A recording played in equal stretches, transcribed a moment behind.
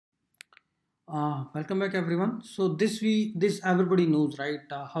Welcome back everyone. So this everybody knows, right?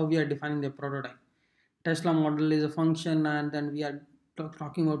 How we are defining the prototype. Tesla model is a function, and then we are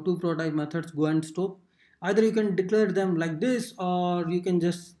talking about two prototype methods, go and stop. Either you can declare them like this, or you can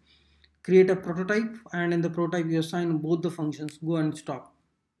just create a prototype, and in the prototype you assign both the functions go and stop,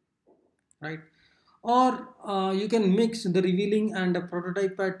 right? Or you can mix the revealing and a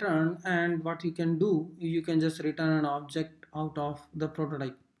prototype pattern, and what you can do, you can just return an object out of the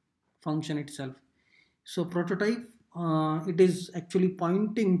prototype function itself. So prototype, it is actually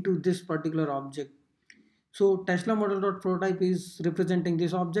pointing to this particular object. So Tesla model.prototype is representing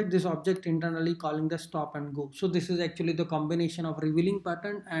this object internally calling the stop and go. So this is actually the combination of revealing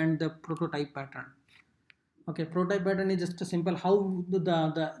pattern and the prototype pattern. Okay, prototype pattern is just a simple how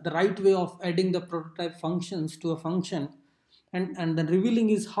the right way of adding the prototype functions to a function, and the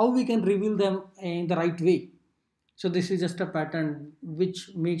revealing is how we can reveal them in the right way. So this is just a pattern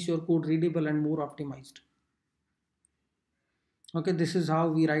which makes your code readable and more optimized. Okay, this is how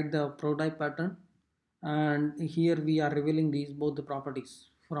we write the prototype pattern, and here we are revealing these both the properties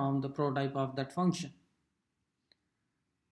from the prototype of that function.